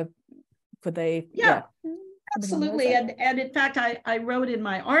 or could they? Yeah. Absolutely. And in fact, I wrote in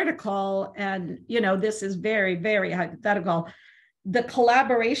my article, and this is very, very hypothetical, the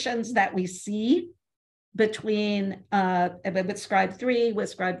collaborations that we see between with scribe 3, with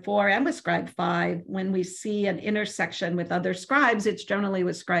scribe 4, and with scribe 5, when we see an intersection with other scribes, it's generally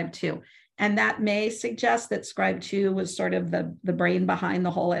with scribe 2. And that may suggest that scribe 2 was sort of the brain behind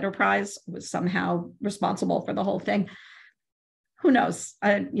the whole enterprise, was somehow responsible for the whole thing. Who knows?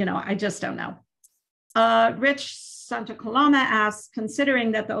 I just don't know. Rich Santa Coloma asks,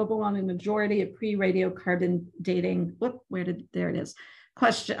 considering that the overwhelming majority of pre-radiocarbon dating, there it is.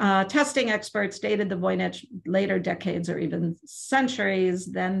 Testing experts dated the Voynich later decades or even centuries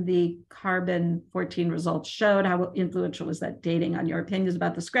than the carbon-14 results showed. How influential was that dating on your opinions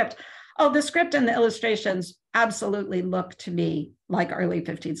about the script? Oh, the script and the illustrations absolutely look to me like early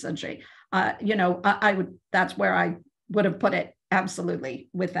 15th century. That's where I would have put it absolutely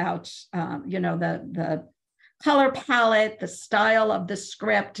without, the color palette, the style of the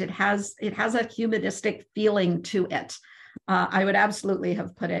script. It has a humanistic feeling to it. I would absolutely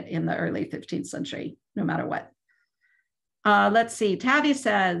have put it in the early 15th century, no matter what. Let's see. Tabby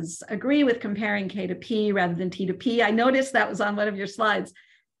says, agree with comparing K to P rather than T to P. I noticed that was on one of your slides,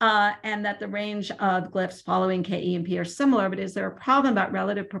 and that the range of glyphs following K, E, and P are similar, but is there a problem about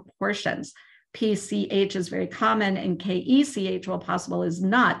relative proportions? PCH is very common and KECH, while possible, is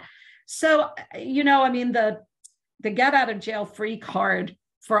not. So, the get out of jail free card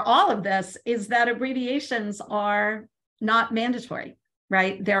for all of this is that abbreviations are not mandatory,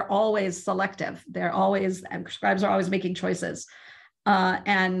 right? They're always selective. Scribes are always making choices.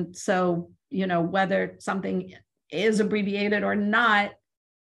 And so, whether something is abbreviated or not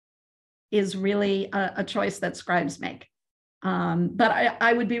is really a choice that scribes make. But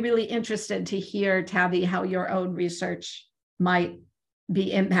I would be really interested to hear, Tabby, how your own research might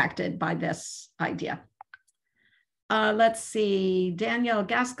be impacted by this idea. Let's see. Danielle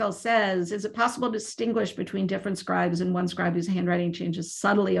Gaskell says, is it possible to distinguish between different scribes and one scribe whose handwriting changes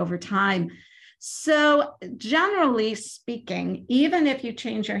subtly over time? So generally speaking, even if you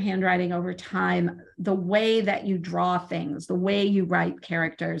change your handwriting over time, the way that you draw things, the way you write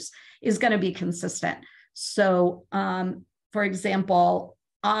characters is going to be consistent. So, for example,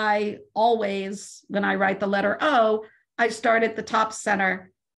 I always, when I write the letter O, I start at the top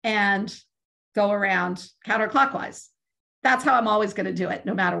center and go around counterclockwise. That's how I'm always going to do it,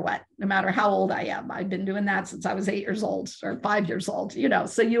 no matter what, no matter how old I am. I've been doing that since I was 8 years old or 5 years old,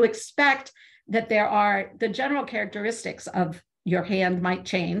 So you expect that there are the general characteristics of your hand might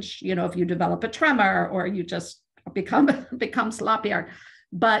change, if you develop a tremor or you just become sloppier.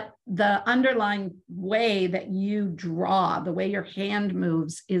 But the underlying way that you draw, the way your hand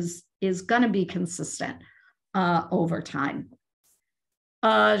moves is going to be consistent over time.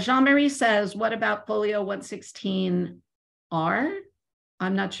 Jean-Marie says, what about folio 116R?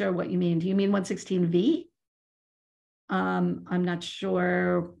 I'm not sure what you mean. Do you mean 116V? I'm not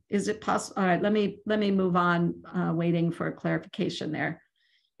sure. Is it possible? All right, let me move on, waiting for clarification there.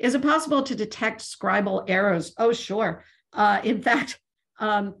 Is it possible to detect scribal errors? Oh, sure. In fact,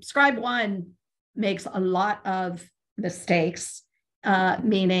 Scribe 1 makes a lot of mistakes,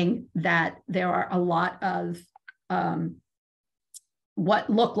 meaning that there are a lot of what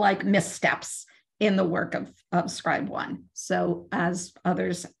look like missteps in the work of Scribe 1. So as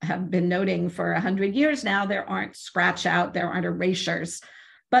others have been noting for 100 years now, there aren't scratch out, there aren't erasures,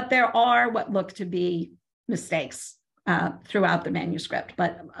 but there are what look to be mistakes throughout the manuscript.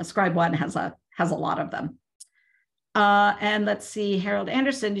 But Scribe 1 has a lot of them. And let's see, Harold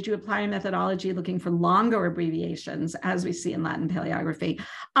Anderson, did you apply a methodology looking for longer abbreviations as we see in Latin paleography?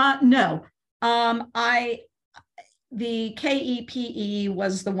 No, the KEPE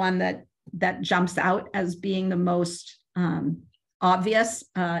was the one that jumps out as being the most obvious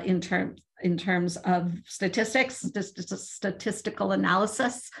in terms of statistical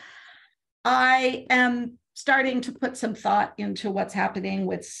analysis. I am starting to put some thought into what's happening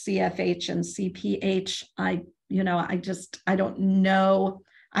with CFH and CPH. I don't know.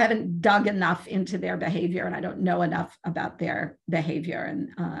 I haven't dug enough into their behavior, and I don't know enough about their behavior. And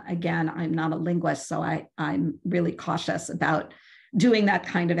again, I'm not a linguist, so I'm really cautious about doing that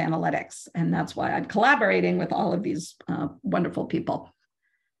kind of analytics. And that's why I'm collaborating with all of these wonderful people.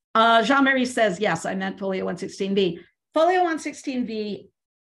 Jean-Marie says, yes, I meant folio 116V. Folio 116V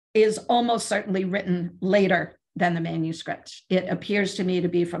is almost certainly written later than the manuscript. It appears to me to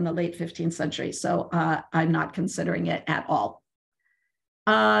be from the late 15th century, so I'm not considering it at all.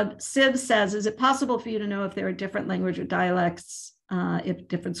 Siv says, is it possible for you to know if there are different language or dialects, if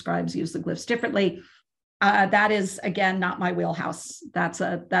different scribes use the glyphs differently? That is, again, not my wheelhouse. That's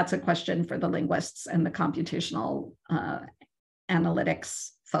a question for the linguists and the computational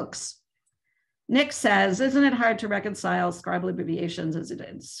analytics folks. Nick says, isn't it hard to reconcile scribal abbreviations as it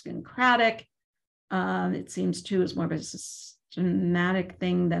is syncratic? It seems too is more of a systematic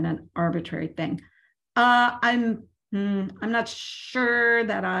thing than an arbitrary thing. I'm not sure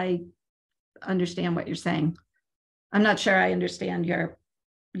that I understand what you're saying. I'm not sure I understand your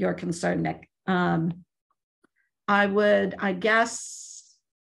concern, Nick. I guess,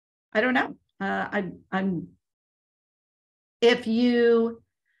 I don't know.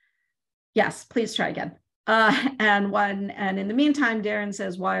 Yes, please try again. And in the meantime, Darren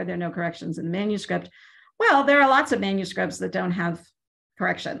says, why are there no corrections in the manuscript? Well, there are lots of manuscripts that don't have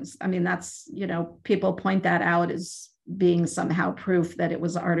corrections. I mean, that's, people point that out as being somehow proof that it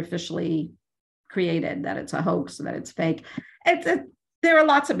was artificially created, that it's a hoax, that it's fake. There are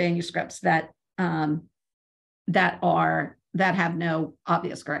lots of manuscripts that that have no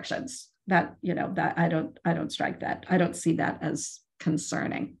obvious corrections. That, that I don't strike that. I don't see that as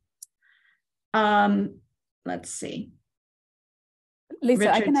concerning. Let's see. Lisa,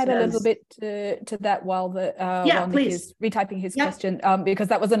 Richard I can add says, a little bit to that while Nick is retyping his question, because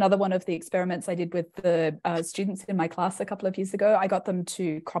that was another one of the experiments I did with the students in my class a couple of years ago. I got them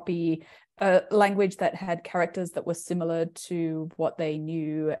to copy a language that had characters that were similar to what they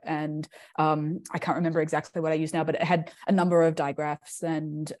knew, and I can't remember exactly what I use now, but it had a number of digraphs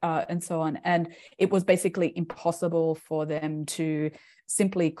and so on, and it was basically impossible for them to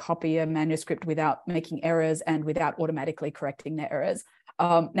simply copy a manuscript without making errors and without automatically correcting their errors.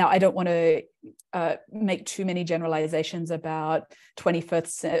 Now, I don't want to make too many generalizations about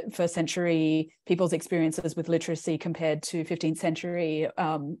 21st century people's experiences with literacy compared to 15th century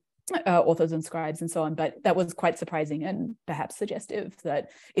authors and scribes and so on, but that was quite surprising and perhaps suggestive that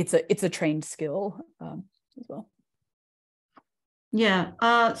it's a trained skill as well. Yeah.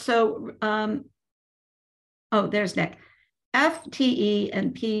 There's Nick. FTE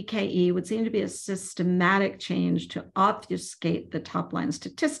and PKE would seem to be a systematic change to obfuscate the top line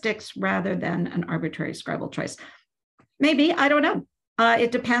statistics rather than an arbitrary scribal choice. Maybe, I don't know.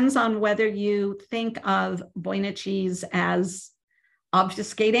 It depends on whether you think of Voynichese as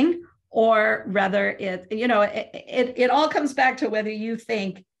obfuscating, or rather it all comes back to whether you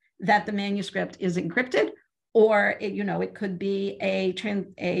think that the manuscript is encrypted, or it could be a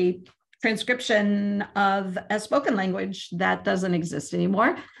transcription of a spoken language that doesn't exist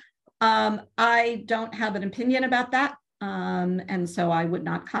anymore. I don't have an opinion about that, and so I would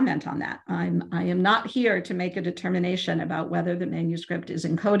not comment on that. I am not here to make a determination about whether the manuscript is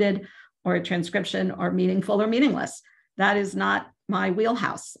encoded or a transcription or meaningful or meaningless. That is not my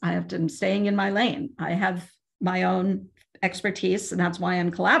wheelhouse. I have been staying in my lane. I have my own expertise, and that's why I'm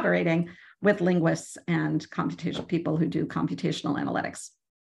collaborating with linguists and computational people who do computational analytics.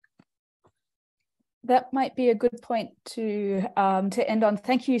 That might be a good point to end on.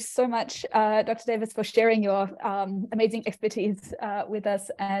 Thank you so much, Dr. Davis, for sharing your amazing expertise with us.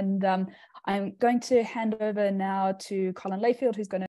 And I'm going to hand over now to Colin Layfield, who's going to